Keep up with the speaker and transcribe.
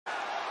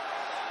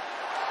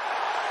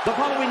The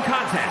following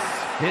contest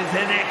is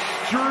an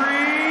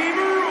Extreme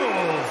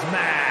Rules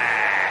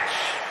match.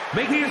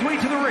 Making his way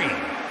to the ring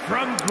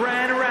from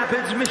Grand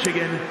Rapids,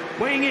 Michigan,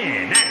 weighing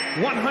in at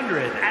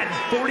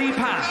 140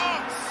 pounds,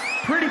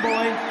 Pretty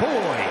Boy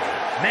Floyd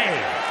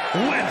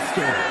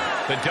Mayweather.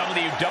 The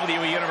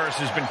WWE Universe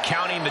has been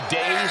counting the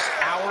days,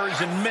 hours,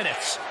 and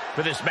minutes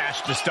for this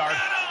match to start,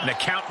 and the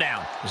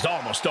countdown is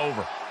almost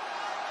over.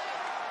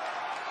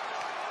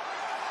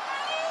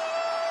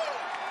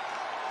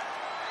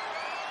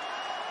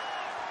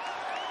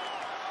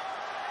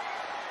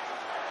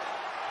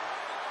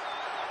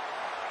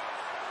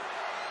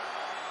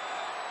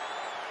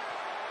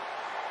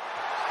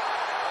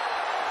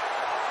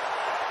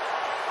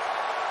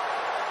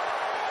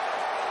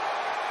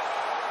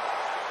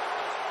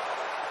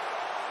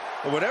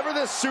 Whatever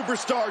this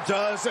superstar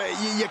does,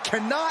 you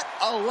cannot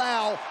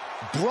allow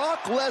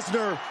Brock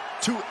Lesnar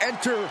to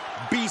enter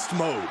beast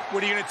mode.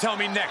 What are you going to tell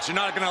me next? You're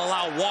not going to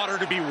allow water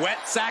to be wet,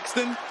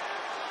 Saxton?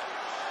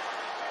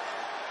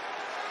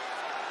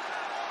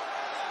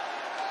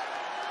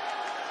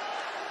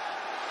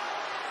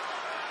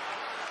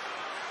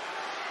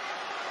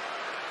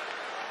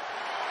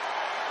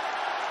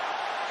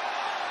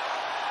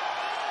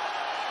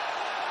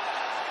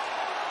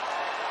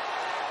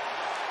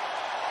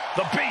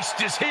 The Beast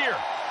is here.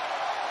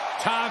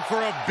 Time for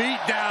a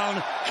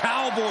beatdown,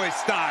 cowboy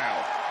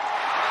style.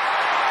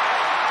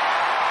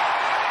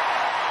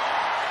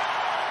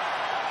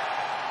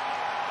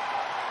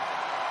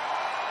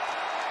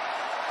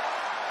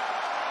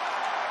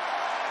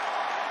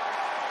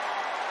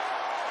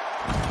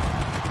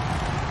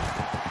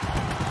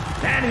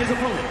 And his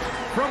opponent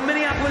from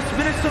Minneapolis,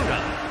 Minnesota,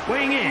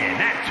 weighing in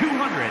at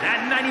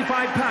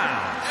 295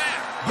 pounds,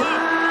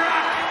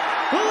 Brock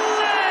Lesnar.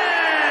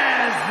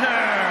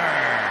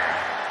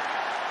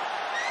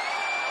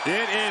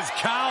 It is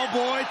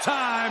cowboy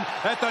time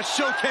at the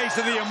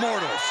Showcase of the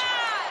Immortals.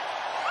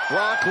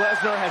 Brock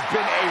Lesnar has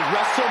been a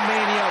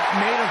WrestleMania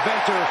main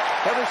eventer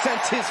ever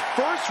since his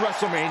first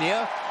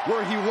WrestleMania,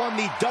 where he won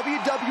the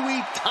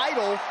WWE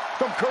title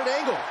from Kurt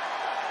Angle.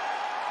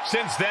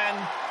 Since then,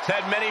 he's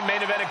had many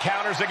main event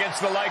encounters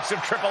against the likes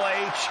of Triple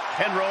H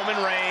and Roman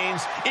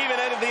Reigns, even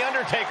ended the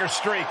Undertaker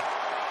streak.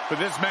 But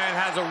this man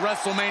has a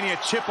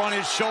WrestleMania chip on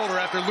his shoulder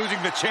after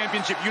losing the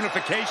championship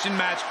unification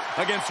match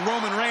against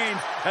Roman Reigns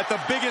at the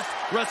biggest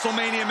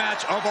WrestleMania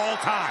match of all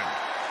time.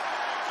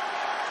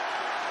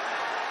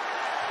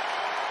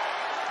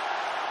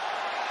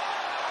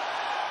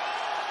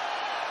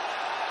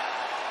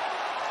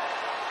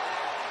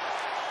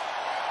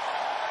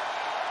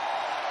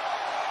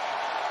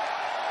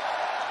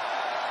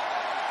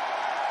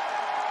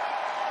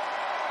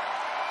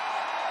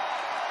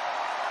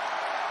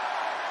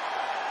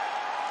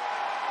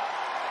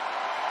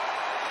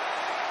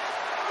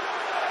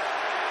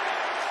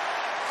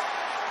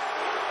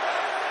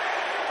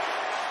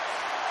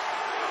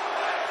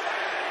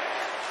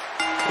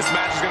 This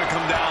match is going to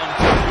come down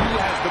to who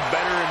has the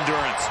better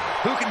endurance,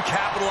 who can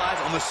capitalize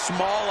on the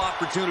small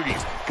opportunities,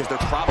 because there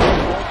probably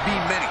won't be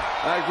many.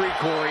 I agree,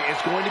 Corey.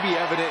 It's going to be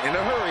evident in a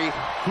hurry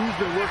who's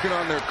been working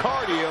on their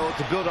cardio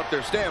to build up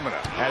their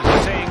stamina. As the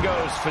saying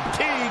goes,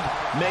 fatigue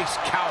makes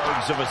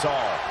cowards of us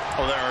all.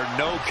 Oh, there are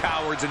no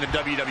cowards in the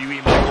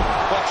WWE, Michael.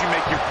 Why don't you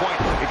make your point?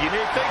 If you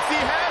thinks he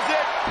has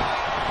it.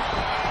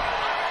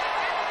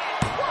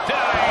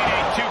 Denied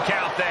a 2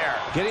 count there.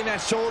 Getting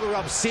that shoulder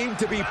up seemed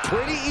to be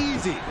pretty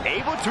easy.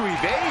 Able to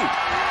evade.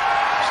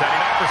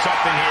 Setting up for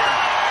something here.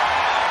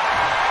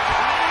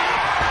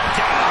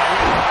 Down on the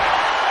windpipe.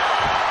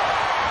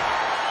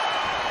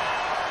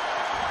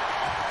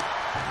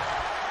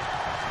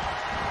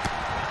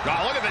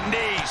 Oh, look at the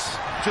knees.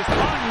 Just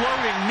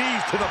unloading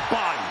knees to the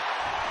body.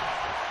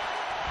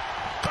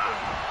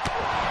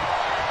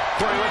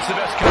 Corey, what's the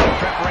best kind of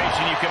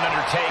preparation you can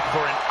undertake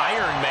for an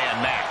Iron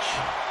Man match?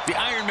 The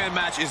Iron Man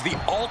match is the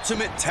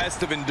ultimate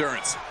test of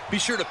endurance. Be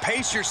sure to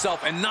pace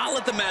yourself and not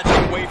let the match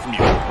get away from you.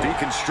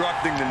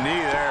 Deconstructing the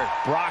knee there.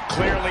 Brock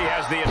clearly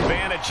has the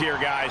advantage here,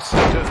 guys.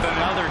 Just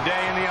another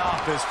day in the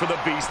office for the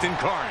Beast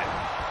incarnate.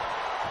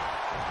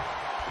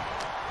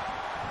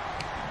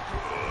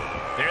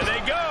 There they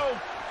go.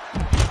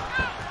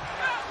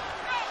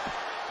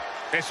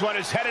 This one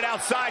is headed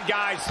outside,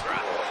 guys.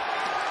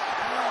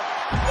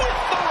 With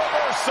the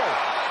reversal.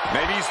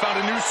 Maybe he's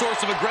found a new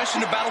source of aggression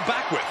to battle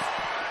back with.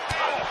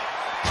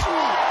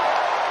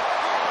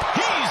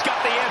 He's got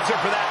the answer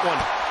for that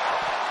one.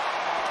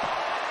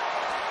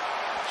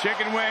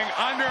 Chicken wing,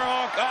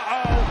 underhook,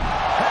 uh-oh.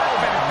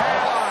 Half and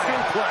half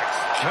suplex.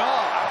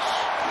 Gosh.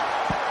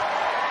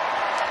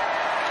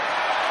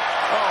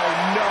 Oh,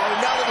 no.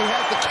 Now that he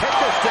has the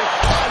kendo stick,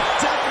 I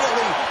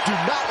definitely do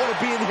not want to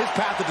be in his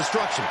path of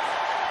destruction.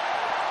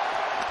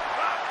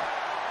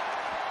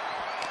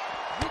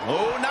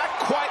 Oh, not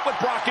quite what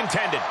Brock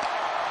intended.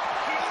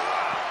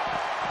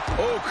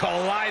 Oh,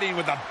 colliding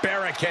with a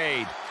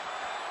barricade.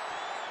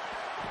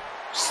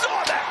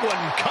 Saw that one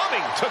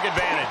coming, took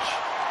advantage.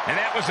 And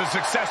that was a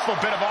successful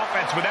bit of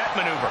offense with that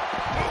maneuver.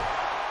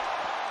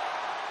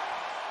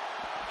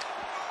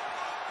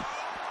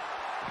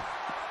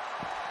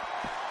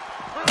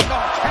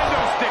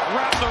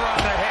 wrapped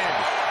around the head.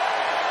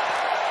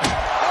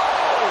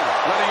 Oh!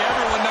 Letting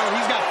everyone know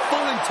he's got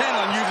full intent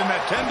on using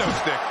that kendo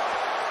stick.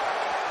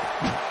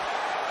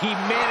 He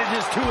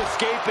manages to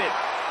escape it.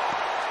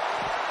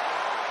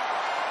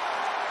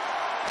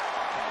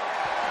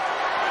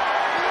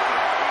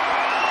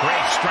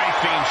 Great strength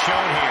being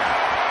shown here.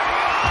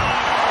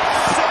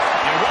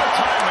 A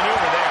well-timed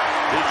maneuver there.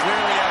 He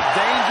clearly has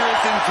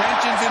dangerous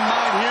intentions in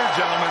mind here,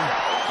 gentlemen.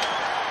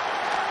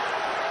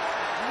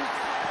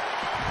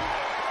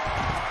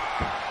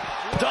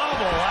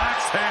 Double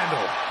axe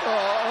handle. Oh,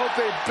 I hope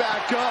they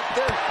back up.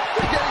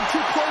 They're getting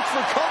too close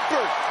for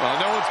comfort. Well,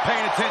 no one's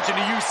paying attention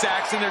to you,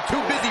 Saxon. They're too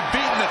busy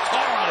beating the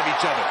tar out of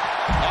each other.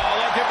 Oh,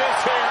 look at this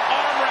here.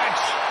 Arm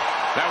wrench.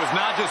 That was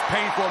not just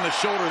painful on the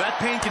shoulder. That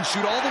pain can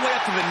shoot all the way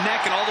up to the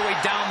neck and all the way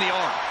down the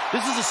arm.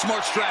 This is a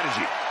smart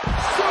strategy.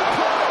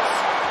 Suplex!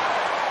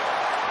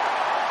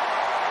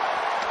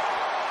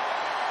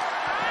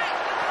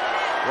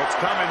 What's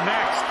coming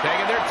next?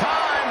 Taking their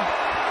time.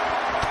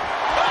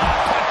 Oh,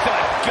 punch to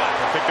the gut.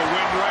 Took the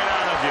wind right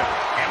out of you.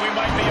 And we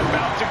might be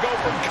about to go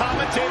from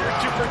commentators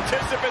to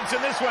participants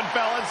in this one,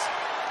 fellas.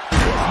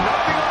 Is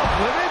nothing off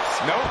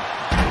limits? Nope.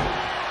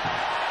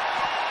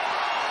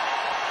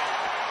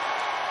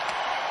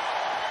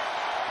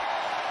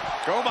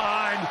 Go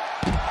behind.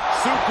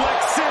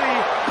 Suplex City,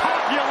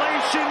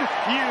 Population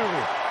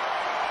U.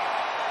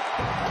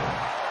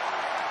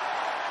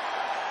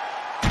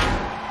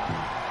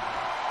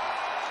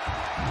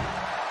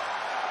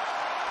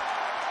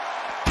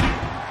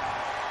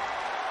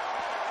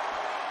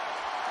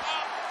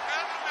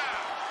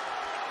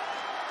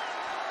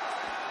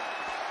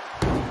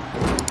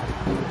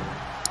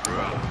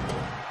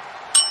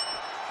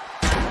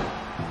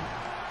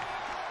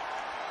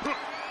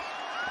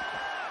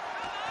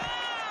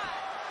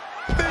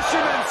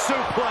 Fisherman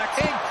suplex.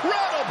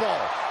 Incredible!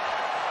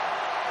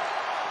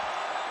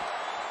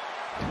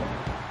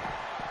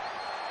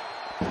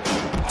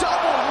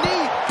 Double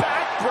knee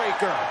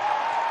backbreaker.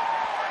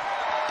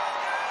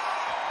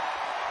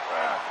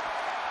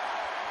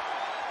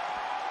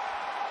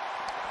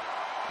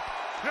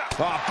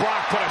 Oh,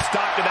 Brock put a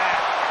stop to that.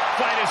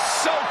 Fight is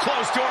so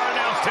close to our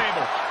announce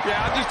table. Yeah,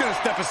 I'm just going to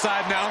step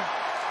aside now.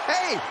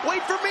 Hey,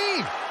 wait for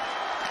me.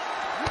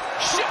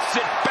 Shifts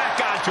it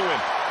back onto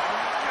him.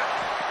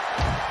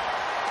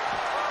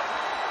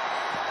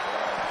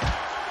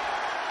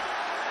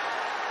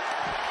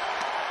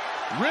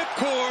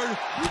 Ripcord.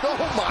 Oh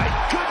my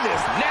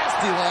goodness,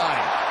 nasty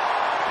line.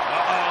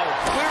 Uh-oh.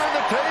 Clearing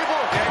the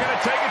table. They're going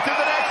to take it to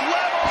the next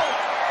level.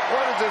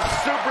 What is this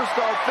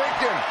superstar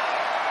thinking?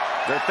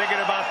 They're thinking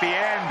about the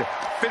end,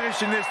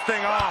 finishing this thing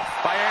off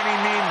by any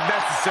means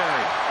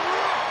necessary.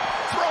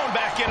 Thrown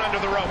back in under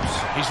the ropes.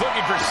 He's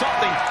looking for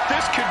something.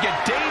 This could get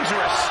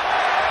dangerous.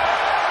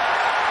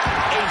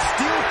 A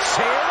steel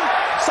chair?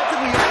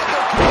 Something we all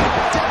know can be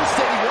a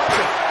devastating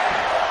weapon.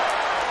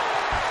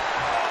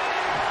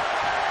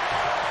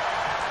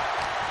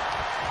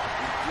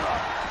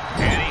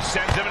 And he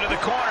sends him into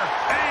the corner.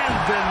 And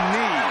the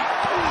knee.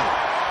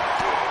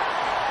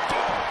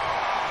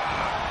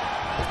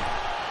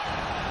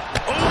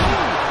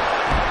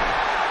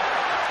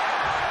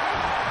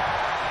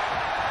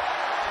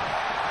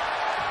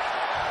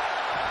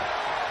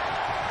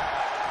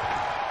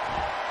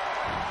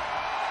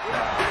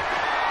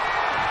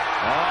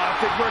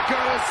 We're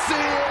gonna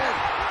see it.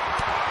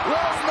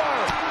 Lesnar.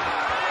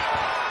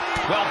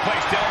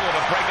 Well-placed elbow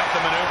to break up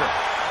the maneuver.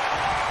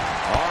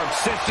 Arm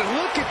cinched.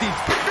 Look at these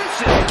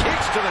vicious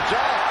kicks to the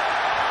jaw.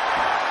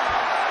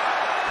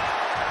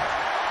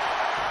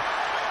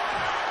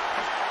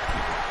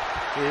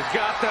 He's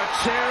got the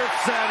chair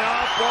set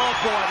up. Oh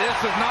boy, this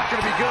is not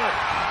going to be good.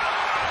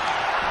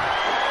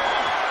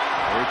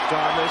 Reached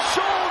on the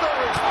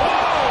shoulders.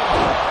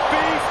 Oh!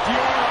 Feast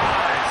your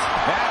eyes.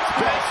 That's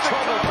best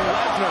trouble for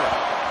Lesnar.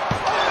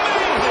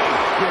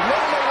 You'll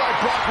never know why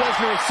Brock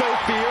Lesnar is so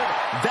feared.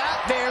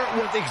 That there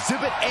was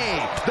Exhibit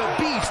A. The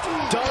Beast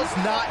does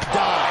not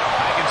die.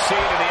 I can see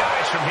it in the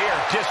eyes from here.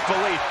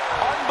 Disbelief.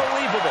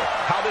 Unbelievable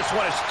how this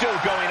one is still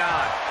going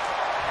on.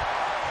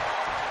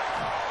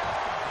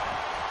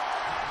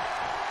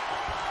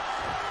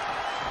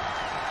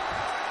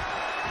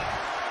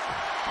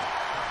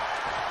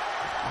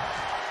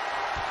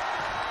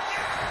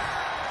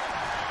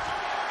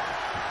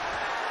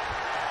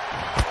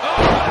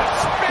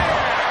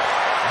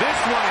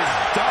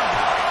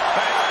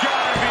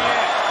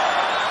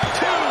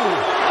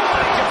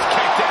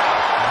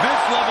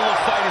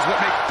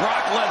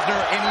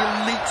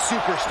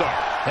 Superstar.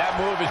 That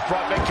move has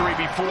brought victory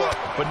before,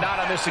 but not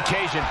on this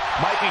occasion.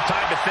 Might be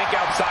time to think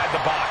outside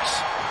the box.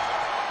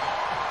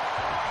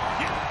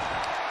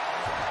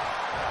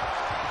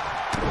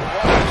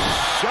 What a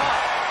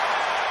shot.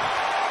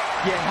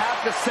 You have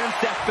to sense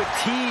that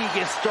fatigue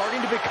is starting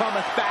to become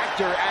a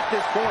factor at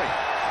this point.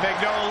 Make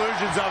no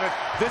illusions of it.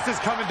 This is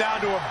coming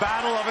down to a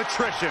battle of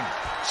attrition.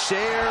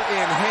 Chair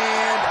in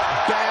hand,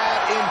 bad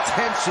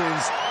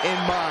intentions in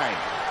mind.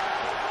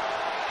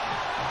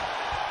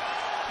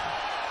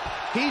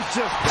 He's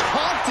just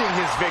taunting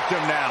his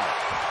victim now.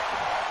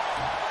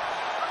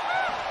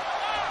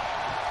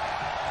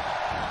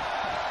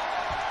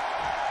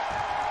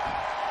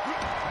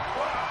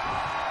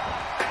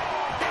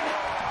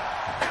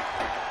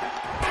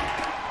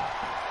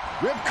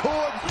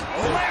 cord.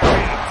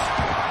 Lariat.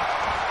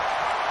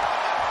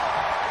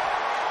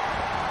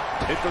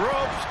 Hit the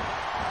ropes.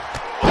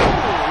 Oh,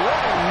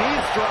 what a knee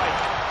strike.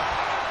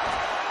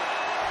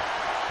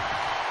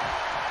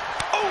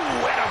 Oh,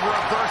 and a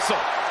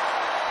reversal.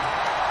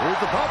 Here's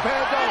the pump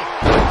handle.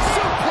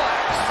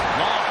 Suplex.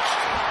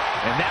 Launched.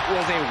 And that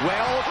was a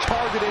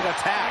well-targeted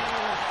attack.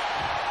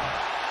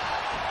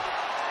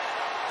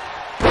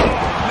 Oh,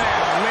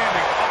 man,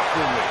 landing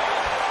awkwardly.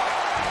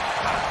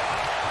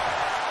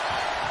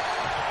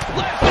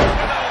 Lesnar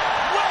with a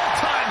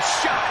well-timed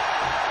shot.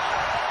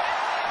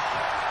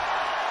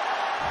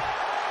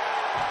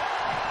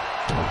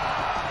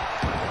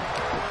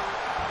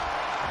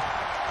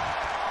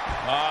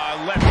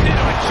 Left into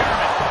a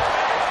German.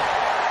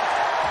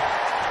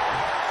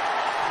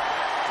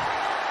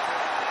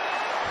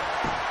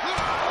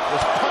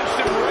 Just punched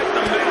him right in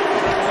the mouth.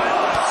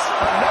 Relentless.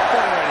 Enough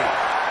already.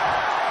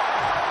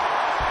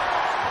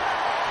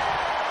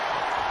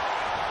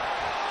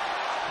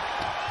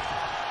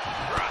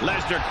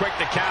 Lesnar quick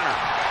to counter.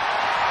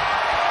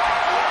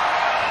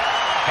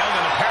 Held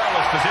in a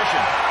perilous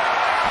position.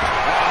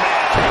 Oh,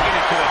 man, taking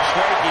it to the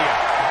trachea.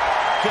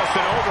 Just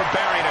an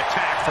overbearing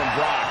attack from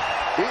Brock.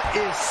 It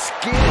is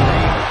scary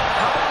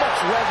how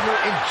much Lesnar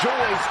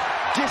enjoys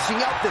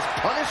dishing out this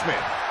punishment.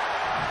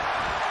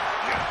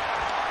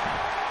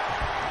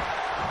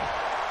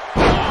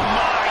 Oh,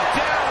 my,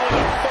 down with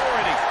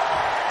authority.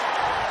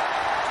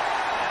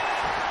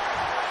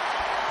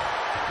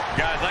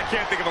 Guys, I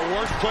can't think of a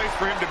worse place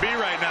for him to be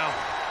right now.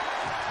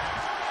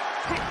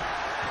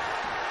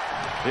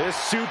 This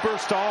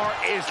superstar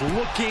is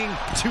looking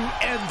to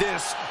end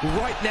this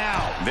right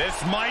now.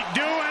 This might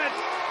do it.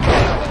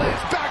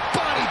 Avalanche back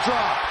body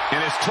drop.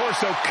 And his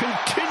torso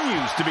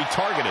continues to be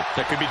targeted.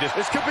 That could be just...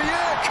 This could be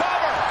it.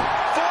 Cover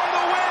for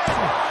the win.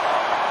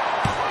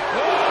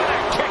 Oh,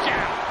 that kick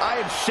out. I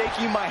am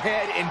shaking my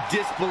head in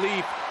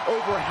disbelief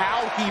over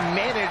how he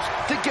managed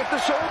to get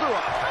the shoulder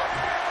up.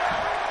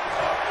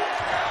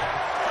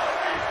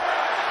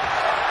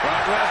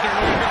 Brock Lesnar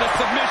looking for the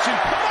submission.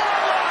 Come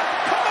on,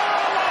 Brock. Come on,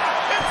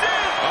 Brock. It's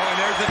in. Oh, and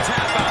there's the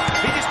tap out.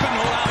 He just couldn't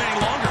hold out any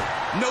longer.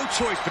 No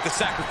choice but to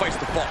sacrifice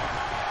the fall.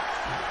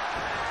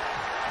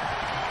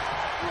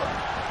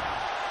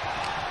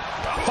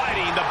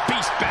 Fighting the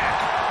beast back.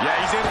 Yeah,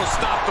 he's able to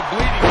stop the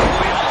bleeding,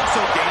 but he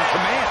also gained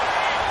command.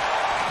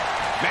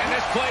 Man,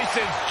 this place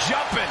is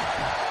jumping.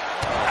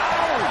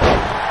 Ow!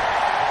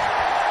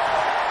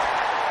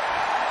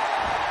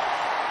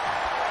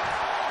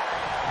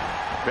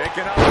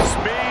 Picking up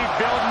speed,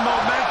 building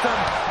momentum,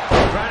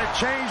 trying to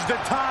change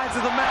the tides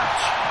of the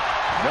match.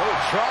 No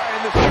trying.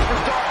 The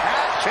superstar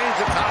has changed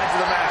the tides of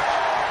the match.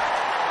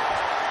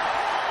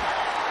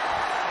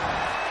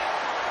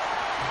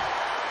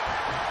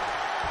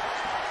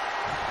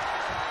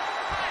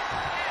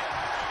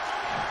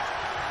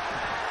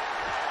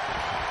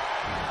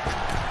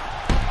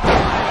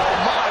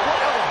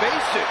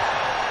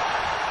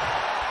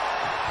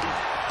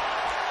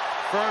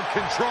 Firm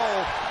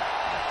control.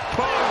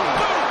 Boom.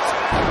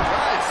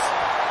 Nice.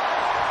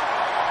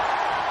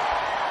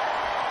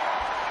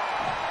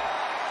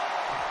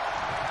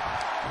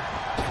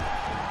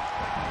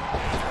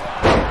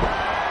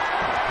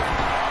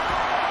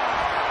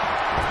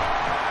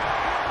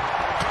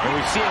 And we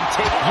see him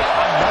take yet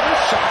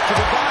another shot to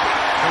the body.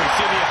 And we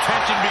see the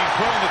attention being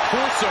put on the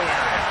torso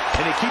area.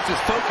 And he keeps his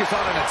focus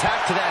on an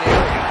attack to that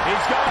area.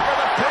 He's going for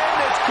the pin.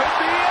 This could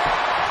be it.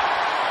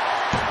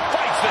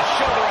 Fights the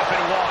shoulder up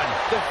and one.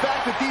 The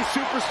fact that these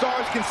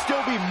superstars can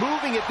still be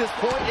moving at this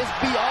point is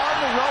beyond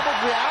the realm of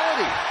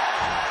reality.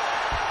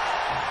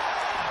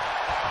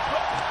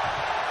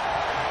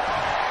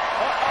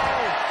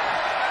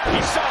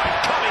 He saw it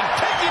coming,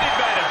 taking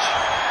advantage.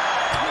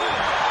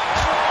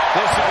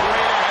 This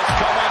arena has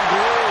come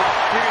unglued.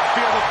 You can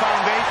feel the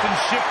foundation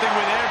shifting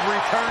with every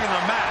turn in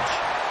the match.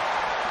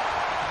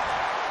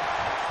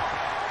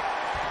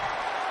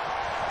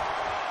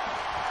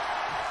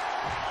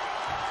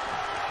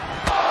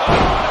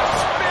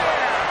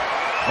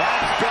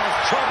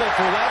 Trouble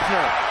for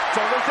Lesnar.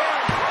 Shoulders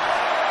down.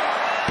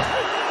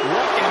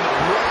 What in the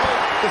world?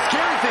 The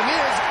scary thing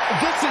is,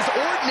 this is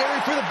ordinary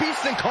for the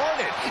Beast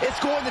Incarnate. It's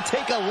going to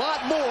take a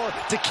lot more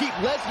to keep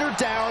Lesnar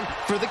down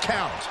for the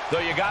count. Though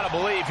you gotta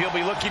believe he'll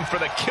be looking for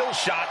the kill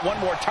shot one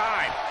more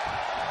time.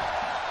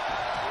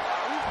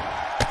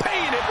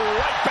 Paying it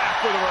right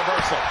back with a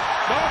reversal.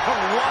 Oh,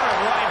 what a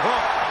right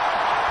hook.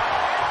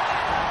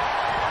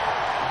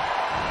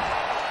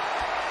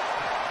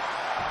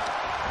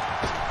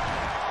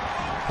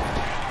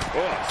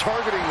 Oh,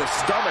 targeting the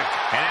stomach.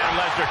 And Adam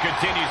Lesnar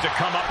continues to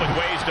come up with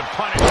ways to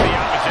punish the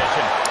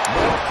opposition.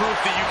 More proof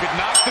that you could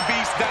knock the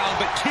Beast down,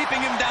 but keeping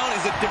him down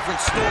is a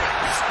different story.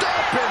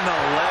 Stop in the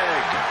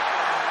leg.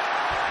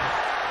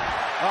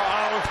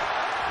 Uh-oh.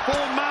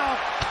 Full mouth.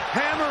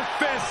 Hammer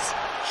fists.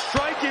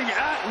 Striking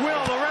at will.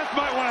 The ref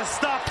might want to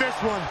stop this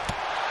one.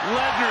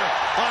 Lesnar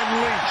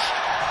unleashed.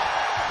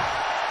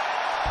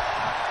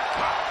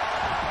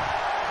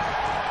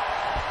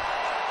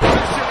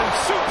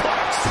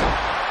 Suplex.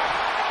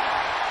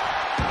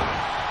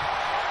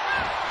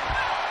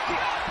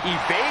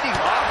 evading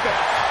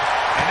offense.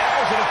 And that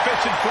was an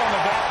efficient form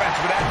of offense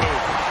with that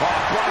move. Oh,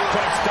 Brock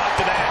put a stop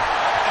to that.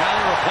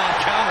 Counter upon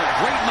counter.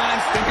 Great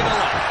minds thinking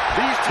alike.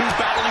 These two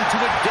battling to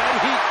a dead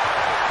heat.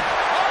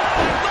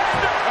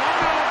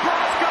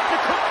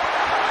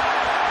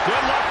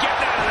 Good luck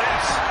getting out of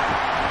this.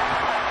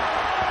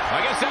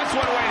 I guess that's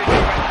one way to do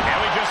it. And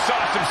we just saw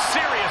some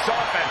serious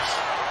offense.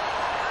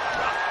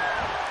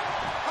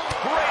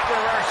 Great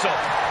reversal.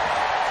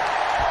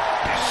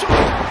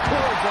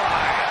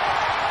 Clothesline.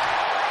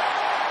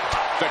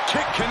 The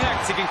kick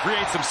connects. He can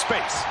create some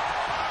space.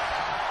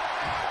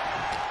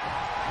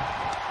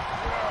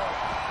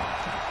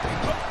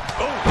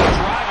 Oh,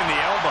 driving the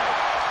elbow.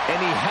 And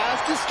he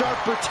has to start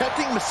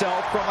protecting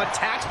himself from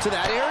attacks to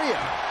that area.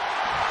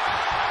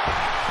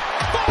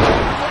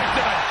 Right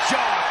to the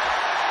jaw.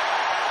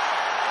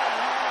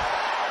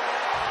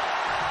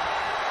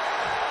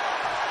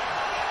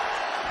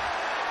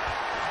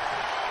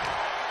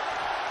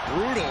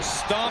 Brutal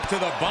stomp to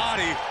the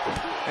body.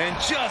 And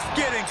just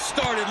getting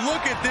started.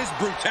 Look at this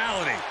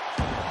brutality.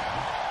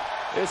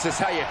 This is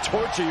how you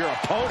torture your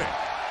opponent.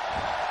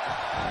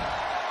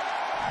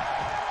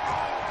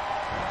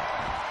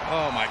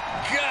 Oh, my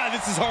God.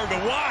 This is hard to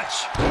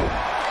watch.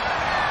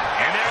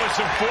 And there was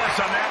some force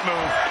on that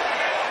move.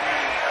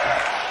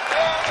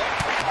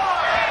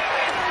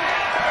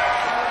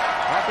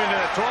 Up into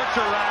the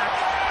torture rack.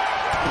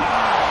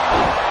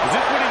 Is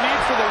this what he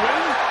needs for the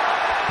win?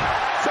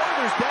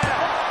 Shoulders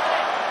down.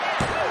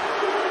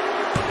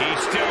 He's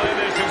still in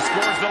this and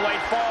scores the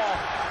late fall.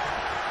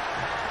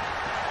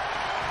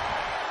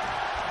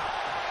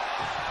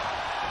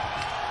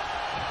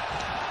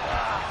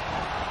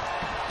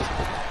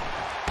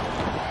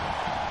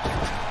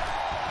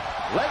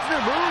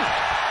 Lesnar moves.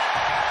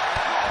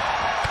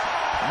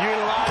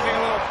 Utilizing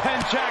a little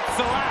pen-check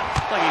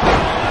slap. Like he's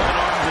got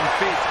 11 arms and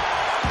feet.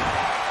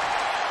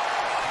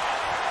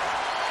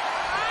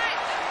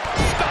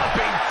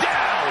 Stomping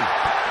down.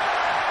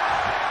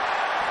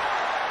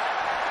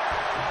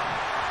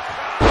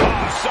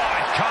 Oh, saw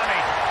it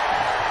coming.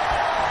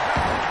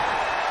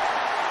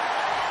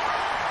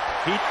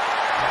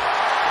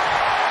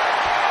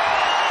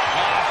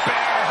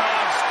 Bear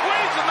hug,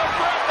 squeezing the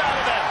breath out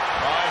of him.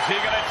 Oh, is he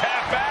going to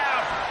tap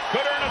out?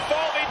 Could earn a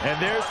fall. And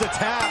there's the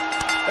tap.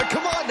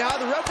 Come on now,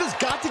 the ref has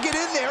got to get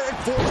in there and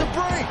force a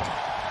break.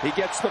 He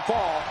gets the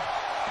fall.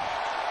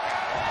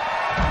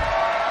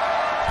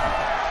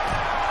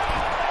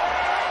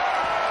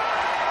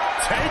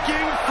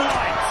 Taking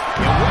flight.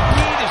 And what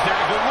need is there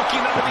to go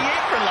looking under the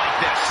apron like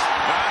this?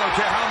 I don't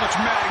care how much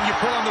matting you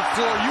put on the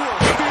floor. You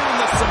are feeling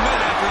the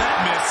cement after that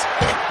miss.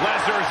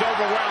 Lesnar is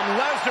overwhelmed.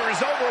 Lesnar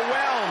is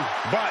overwhelmed.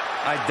 But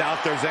I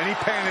doubt there's any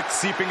panic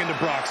seeping into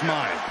Brock's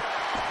mind.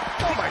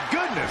 Oh my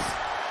goodness.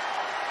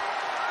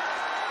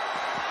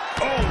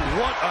 Oh,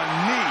 what a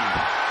knee.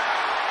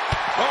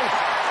 Oh.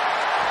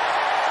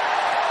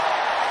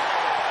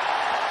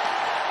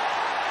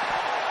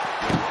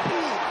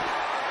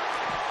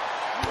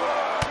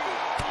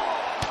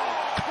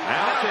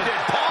 Mounted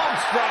palm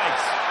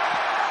strikes.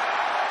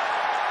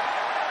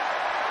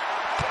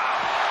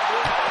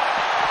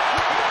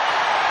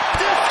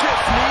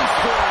 Discus knee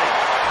strike.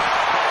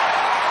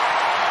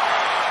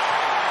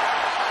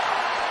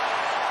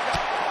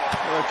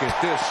 Look at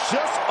this,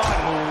 just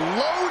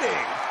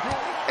unloading.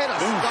 And a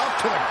stomp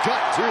to the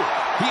gut, too.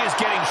 He is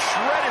getting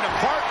shredded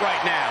apart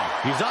right now.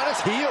 He's on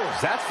his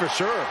heels, that's for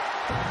sure.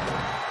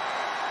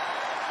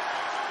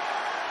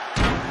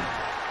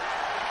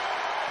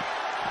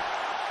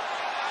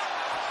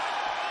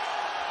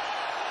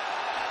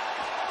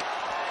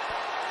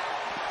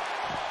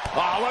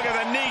 Oh, look at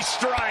the knee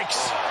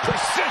strikes.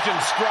 Precision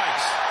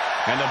strikes.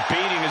 And the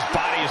beating his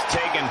body has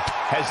taken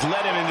has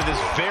led him into this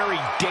very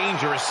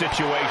dangerous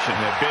situation.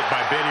 And bit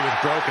by bit, he was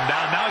broken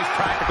down. Now he's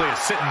practically a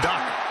sitting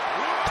duck.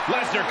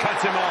 Lesnar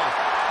cuts him off.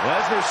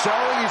 Lesnar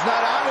showing he's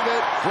not out of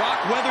it. Brock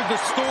weathered the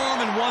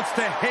storm and wants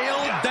to hail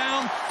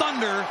down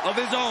thunder of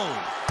his own.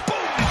 Boom!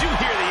 Did you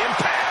hear the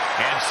impact?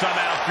 And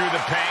somehow through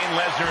the pain,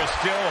 Lesnar is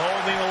still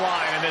holding the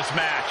line in this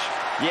match.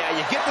 Yeah,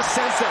 you get the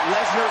sense that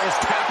Lesnar is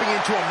tapping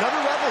into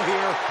another level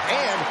here,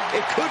 and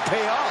it could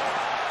pay off.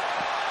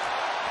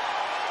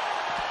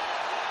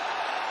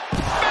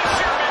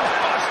 Fisherman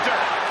Buster!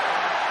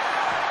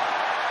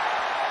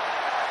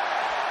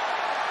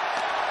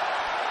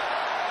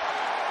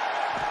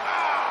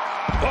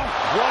 Oh,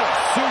 what a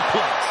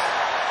suplex.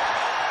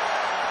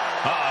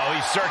 Uh-oh,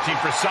 he's searching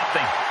for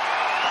something.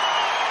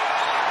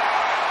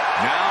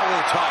 Now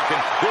we're talking.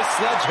 This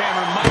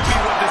sledgehammer might be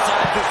what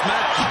decides this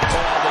match.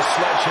 Oh, the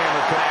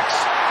sledgehammer connects.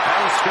 That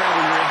will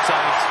scramble your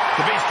insides.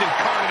 The beast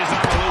incarnate is on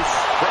the loose.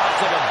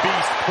 Brock's like a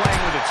beast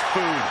playing with its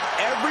food.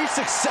 Every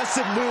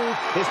successive move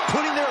is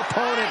putting their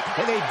opponent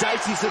in a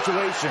dicey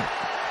situation.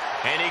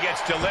 And he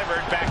gets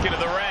delivered back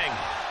into the ring.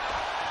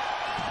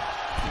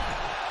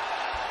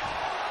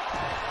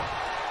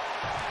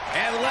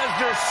 And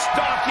Lesnar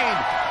stalking.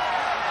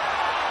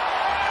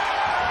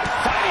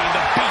 Fighting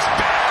the beast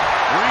back.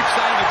 Reached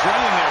out of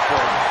adrenaline there for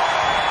him.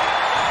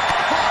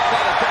 Caught by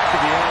the back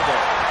of the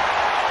elbow.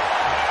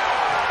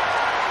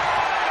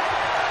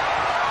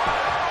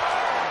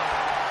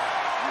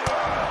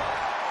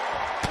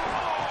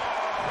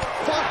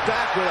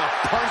 back with a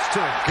punch to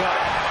the gut.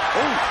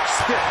 Oh,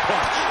 stiff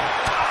punch.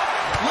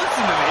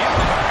 Listen to me.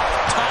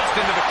 Tossed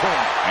into the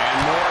corner. And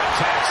more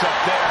attacks up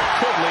there.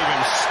 Could leave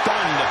him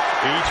stunned.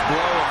 Each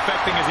blow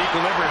affecting his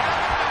equilibrium.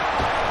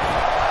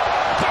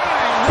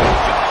 Bang!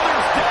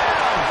 Shoulders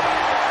down.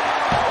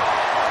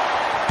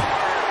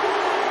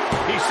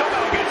 He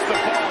somehow gets the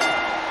fall.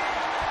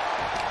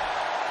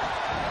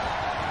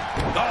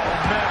 Oh,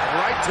 man,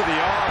 right to the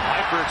arm.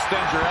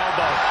 Hyperextend your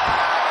elbow.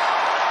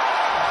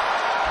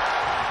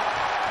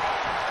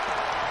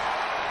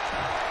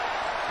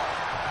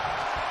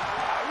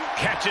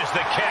 Catches the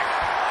kick.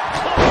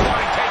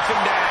 Clothesline takes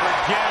him down.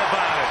 Forget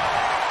about it.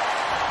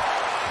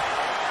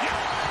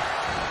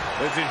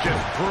 This is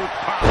just brute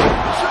power.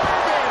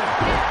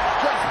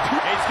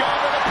 He's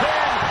going to the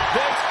pin.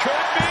 This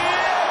could be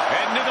it.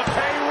 Into the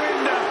pay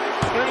window.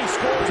 And he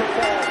scores a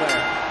fall there.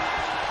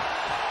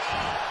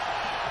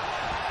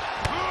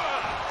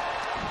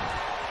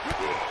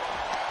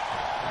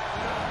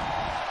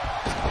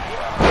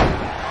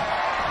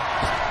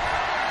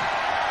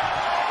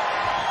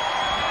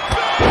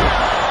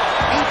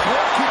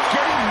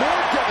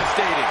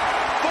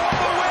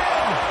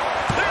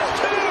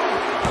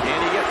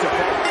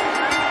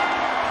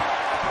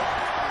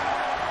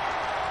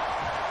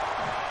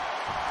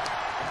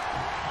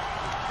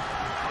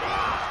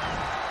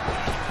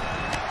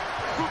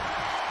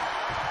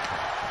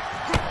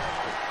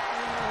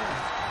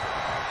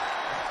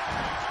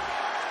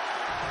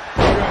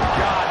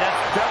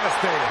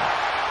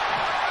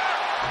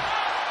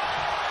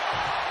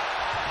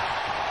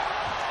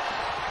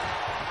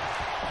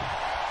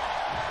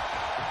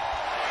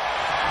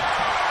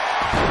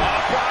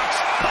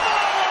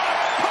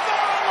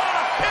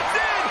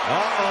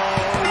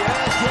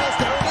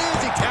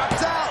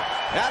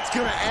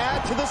 Going to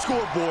add to the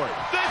scoreboard.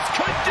 This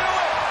could do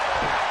it.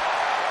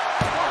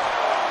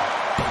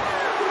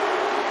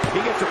 He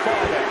gets a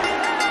fall there.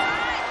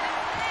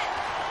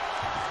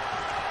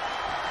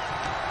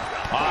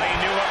 Oh, he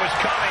knew what was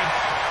coming.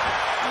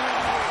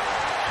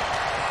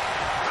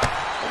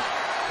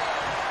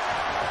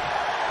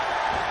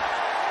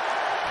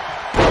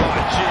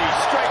 Oh, geez,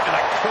 straight to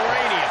the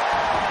cranium.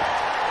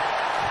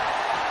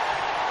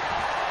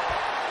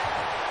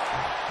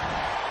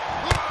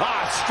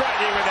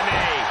 Striking with a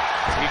knee.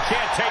 You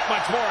can't take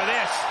much more of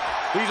this.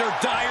 These are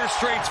dire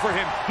straits for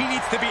him. He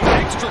needs to be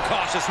extra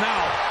cautious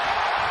now.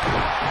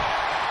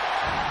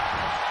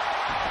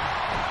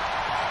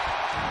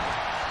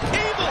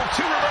 Able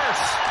to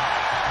reverse.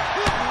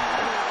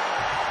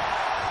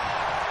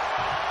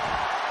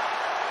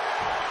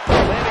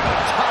 Landing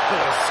on top of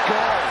the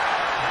skull.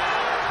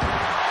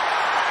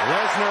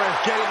 Lesnar is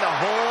getting the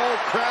whole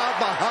crowd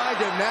behind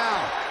him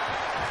now.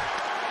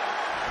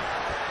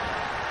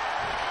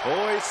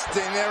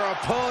 Hoisting their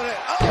opponent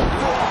up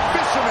for a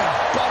fisherman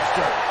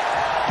buster.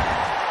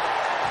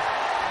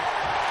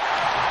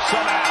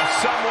 Somehow,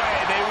 someway,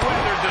 they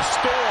weathered the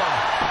storm.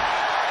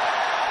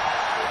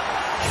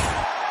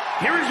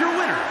 Here is your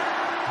winner,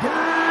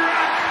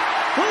 Brock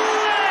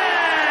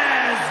Lesnar.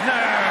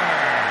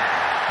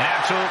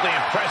 Absolutely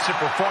impressive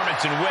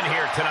performance and win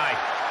here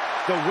tonight.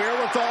 The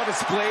wherewithal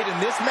displayed in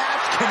this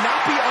match cannot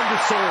be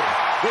undersold.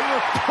 They were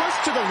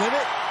pushed to the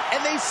limit,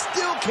 and they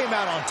still came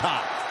out on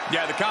top.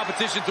 Yeah, the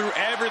competition threw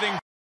everything